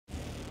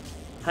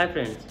Hi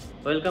friends,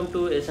 welcome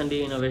to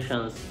S&D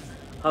Innovations.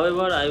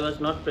 However, I was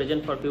not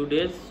present for few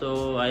days,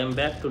 so I am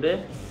back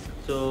today.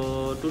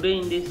 So today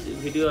in this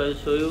video I will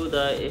show you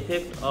the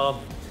effect of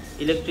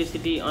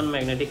electricity on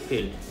magnetic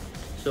field.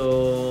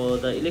 So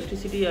the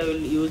electricity I will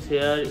use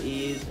here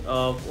is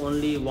of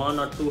only 1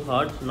 or 2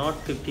 hertz, not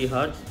 50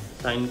 hertz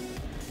sine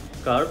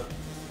curve,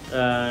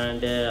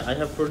 and I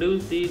have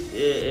produced this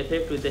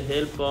effect with the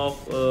help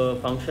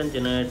of function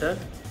generator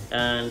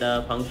and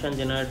function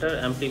generator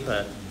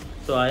amplifier.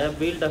 So I have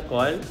built a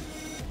coil,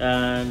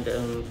 and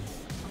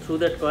through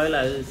that coil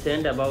I will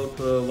send about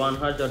 1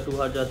 hertz or 2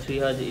 hertz or 3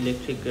 hertz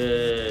electric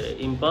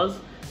impulse,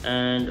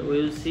 and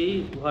we will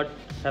see what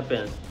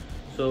happens.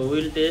 So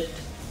we will test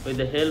with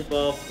the help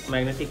of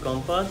magnetic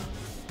compass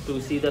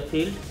to see the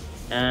field,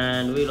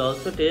 and we will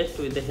also test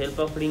with the help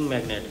of ring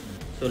magnet.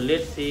 So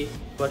let's see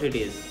what it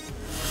is.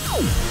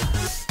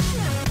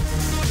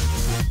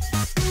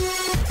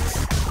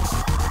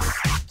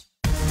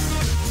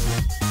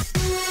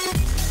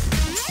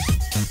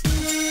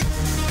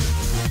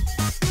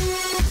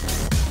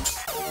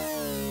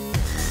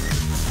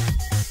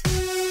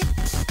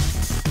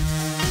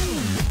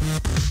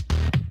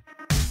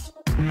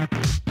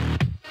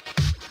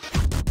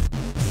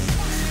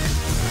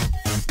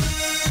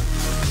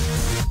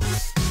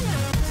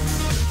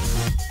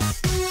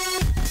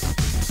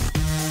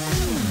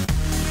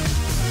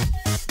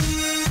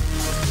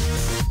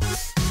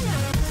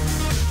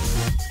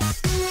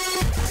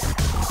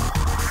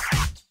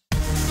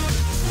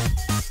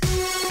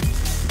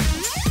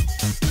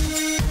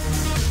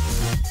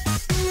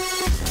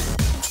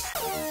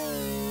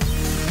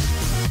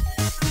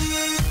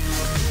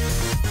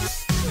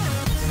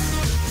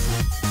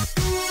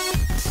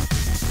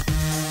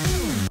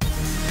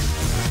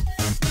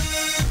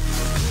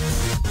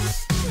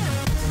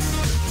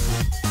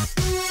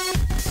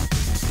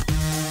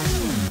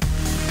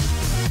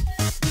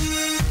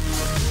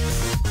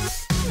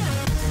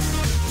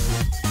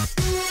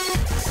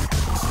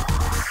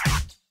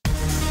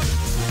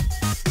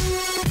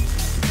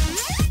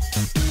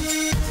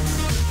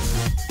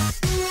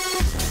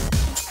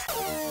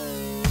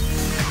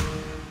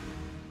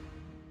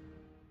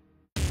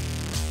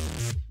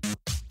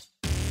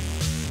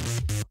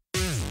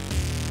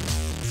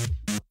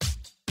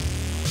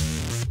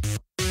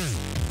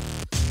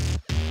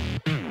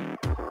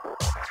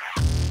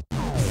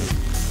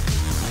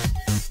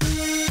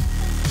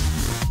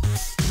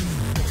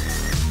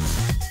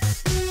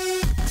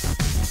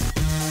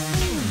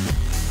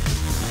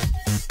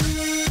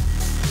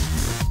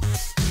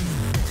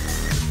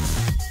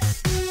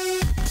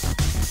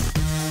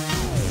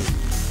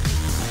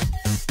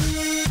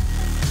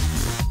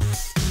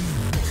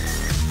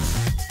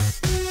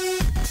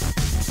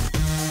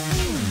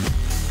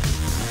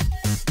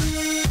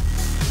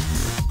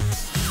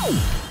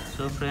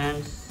 So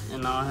friends,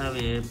 now I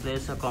have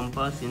placed a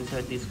compass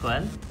inside this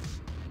coil,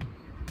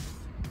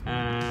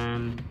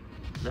 and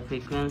the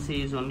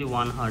frequency is only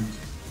 1 hertz.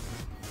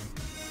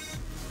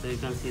 So you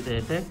can see the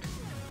effect,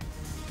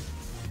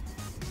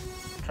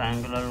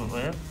 triangular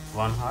wave,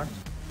 1 hertz.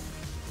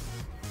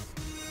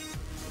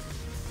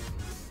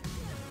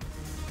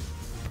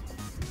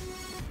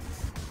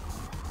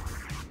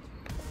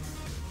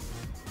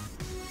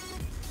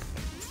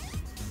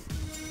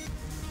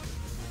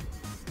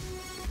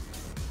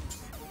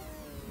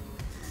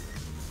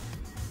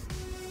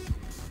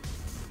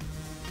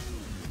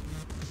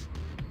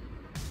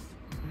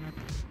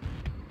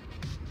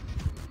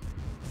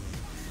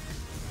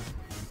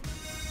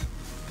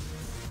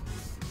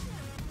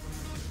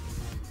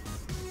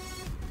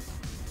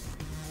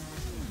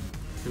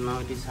 So now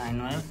it is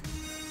sine wave,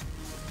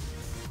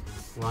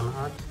 1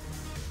 hertz.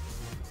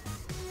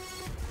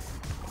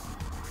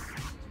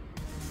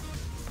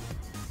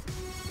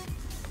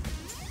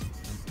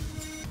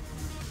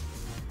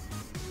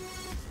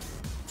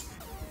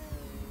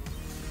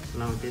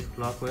 Now it is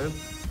clock wave,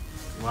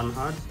 1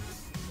 hertz.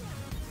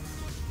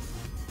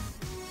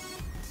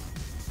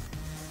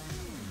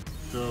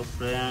 So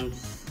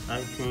friends,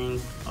 I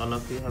think all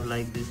of you have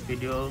liked this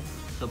video.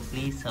 So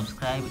please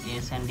subscribe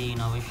S&D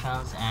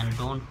Innovations and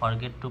don't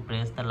forget to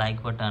press the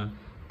like button.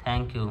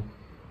 Thank you.